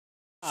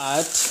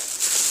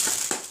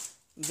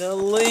The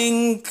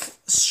Link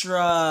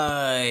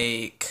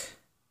Strike.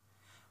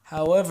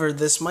 However,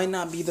 this might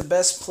not be the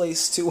best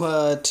place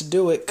to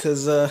do it,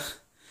 cause I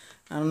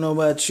don't know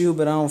about you,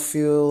 but I don't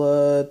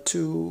feel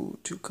too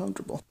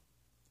comfortable.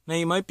 Now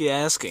you might be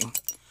asking,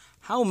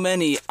 how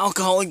many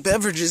alcoholic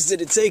beverages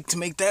did it take to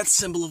make that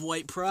symbol of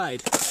white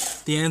pride?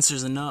 The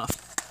answer's enough.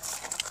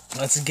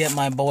 Let's get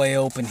my boy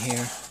open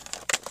here.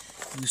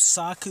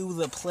 Yusaku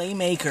the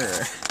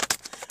Playmaker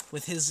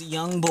with his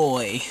young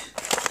boy,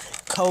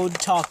 Code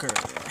Talker.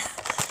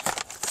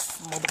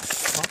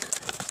 Motherfucker.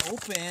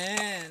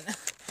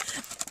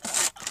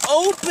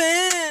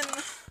 Open!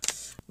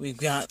 We've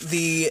got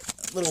the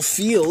little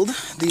field,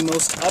 the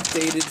most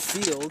updated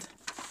field,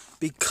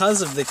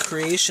 because of the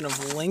creation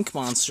of Link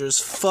monsters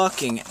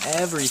fucking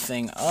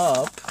everything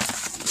up.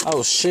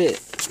 Oh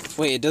shit.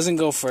 Wait, it doesn't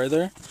go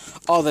further?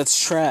 Oh,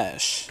 that's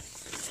trash.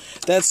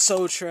 That's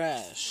so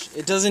trash.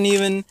 It doesn't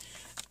even...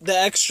 The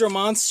extra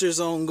monster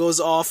zone goes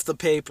off the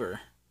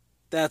paper.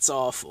 That's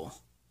awful.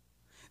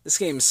 This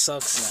game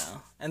sucks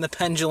now. And the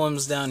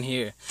pendulum's down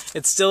here.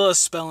 It's still a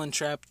spell and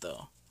trap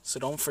though, so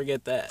don't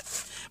forget that.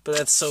 But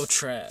that's so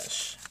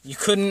trash. You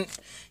couldn't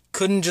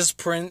just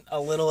print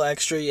a little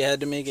extra. You had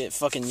to make it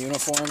fucking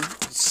uniform.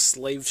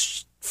 Slave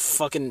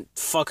fucking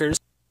fuckers.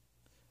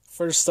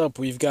 First up,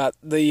 we've got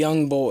the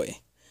young boy,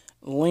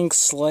 Link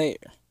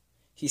Slayer.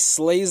 He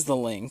slays the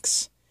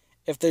Links.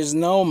 If there's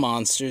no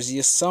monsters,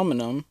 you summon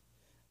them,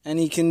 and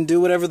he can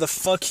do whatever the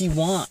fuck he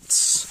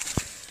wants.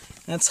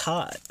 That's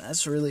hot.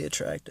 That's really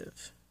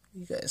attractive. What do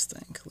you guys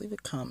think? Leave a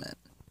comment.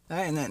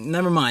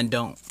 Never mind.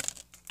 Don't.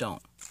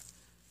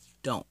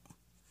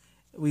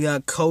 We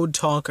got Code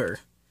Talker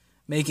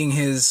making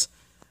his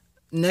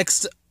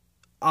next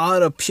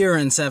odd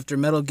appearance after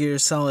Metal Gear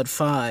Solid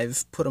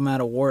 5 put him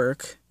out of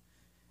work.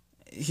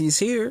 He's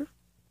here,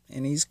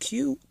 and he's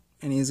cute,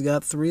 and he's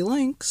got 3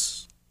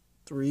 links.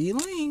 3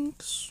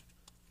 links.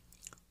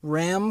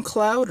 Ram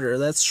Clouder,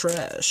 that's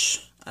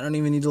trash. I don't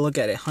even need to look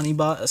at it.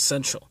 Honeybot,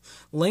 essential.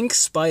 Link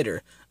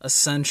Spider,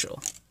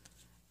 essential.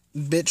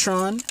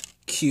 Bitron,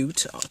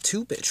 cute. Oh,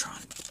 2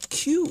 Bitron,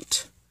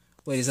 cute.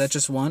 Wait, is that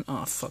just 1?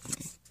 Oh, fuck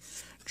me.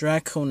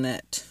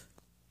 Draconet.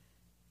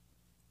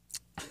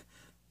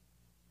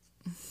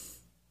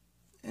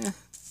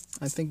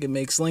 I think it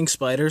makes Link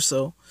Spider,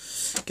 so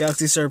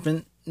Galaxy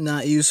Serpent,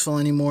 not useful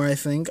anymore, I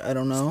think. I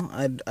don't know.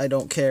 I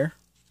don't care.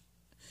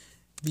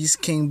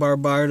 Beast King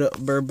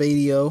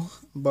Barbadio,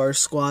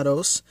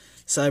 Barsquados,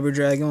 Cyber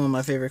Dragon, one of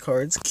my favorite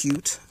cards.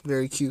 Cute.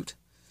 Very cute.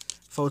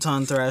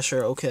 Photon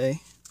Thrasher, okay.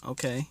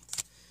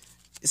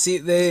 See,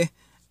 they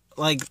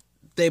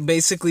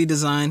basically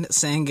designed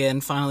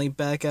Sangan finally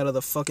back out of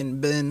the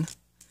fucking bin.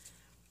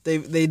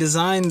 They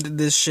designed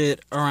this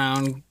shit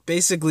around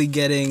basically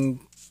getting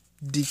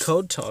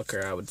Decode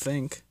Talker, I would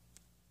think.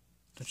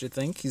 Don't you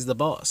think? He's the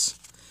boss.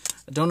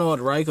 I don't know what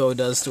Raikou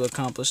does to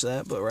accomplish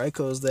that, but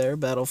Raikou's there.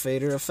 Battle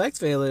Fader. Effect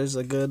Failers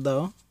are good,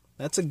 though.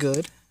 That's a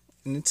good.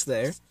 And it's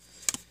there.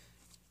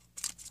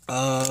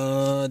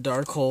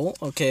 Dark Hole.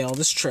 Okay, all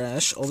this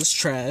trash.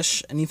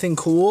 Anything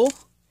cool?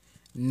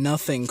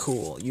 Nothing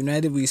cool.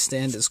 United We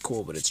Stand is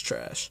cool, but it's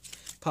trash.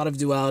 Pot of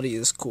Duality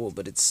is cool,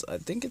 but I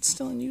think it's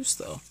still in use,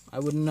 though. I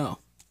wouldn't know.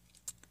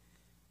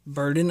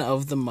 Burden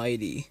of the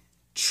Mighty.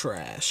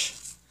 Trash.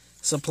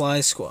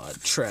 Supply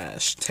Squad.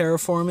 Trash.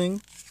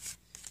 Terraforming.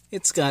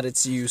 It's got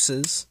its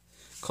uses.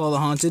 Call the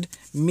Haunted.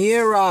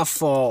 Mira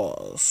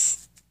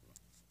Falls.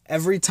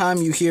 Every time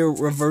you hear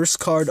reverse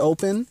card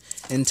open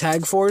in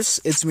Tag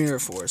Force, it's Mirror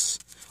Force.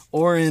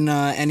 Or in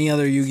any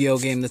other Yu-Gi-Oh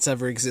game that's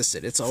ever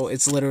existed. It's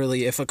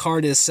literally, if a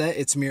card is set,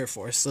 it's Mirror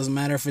Force. Doesn't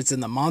matter if it's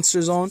in the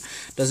Monster Zone.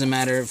 Doesn't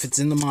matter if it's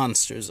in the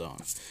Monster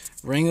Zone.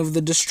 Ring of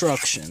the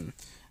Destruction.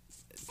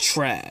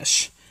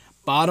 Trash.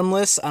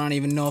 Bottomless, I don't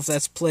even know if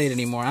that's played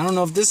anymore. I don't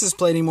know if this is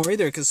played anymore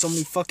either, because so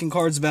many fucking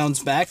cards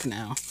bounce back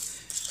now.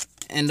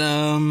 And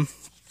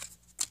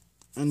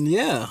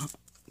yeah,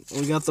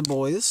 we got the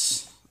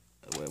boys.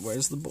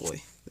 Where's the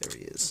boy? There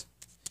he is.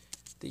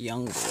 The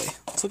young boy.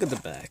 Let's look at the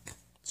back.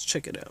 Let's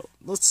check it out.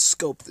 Let's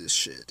scope this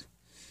shit.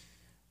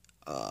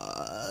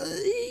 I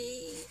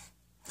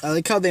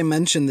like how they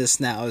mention this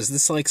now. Is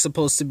this like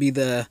supposed to be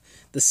the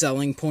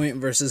selling point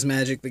versus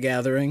Magic the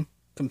Gathering?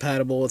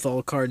 Compatible with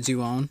all cards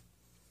you own?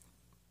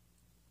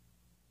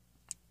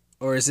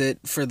 Or is it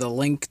for the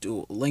Link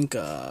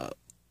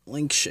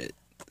shit?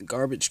 The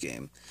garbage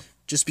game.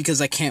 Just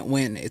because I can't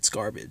win, it's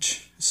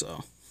garbage.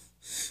 So,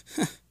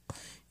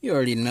 you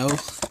already know.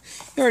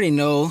 You already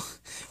know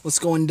what's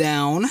going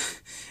down.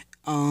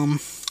 I'm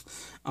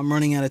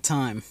running out of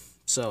time.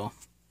 I'm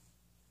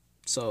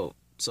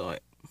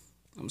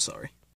sorry.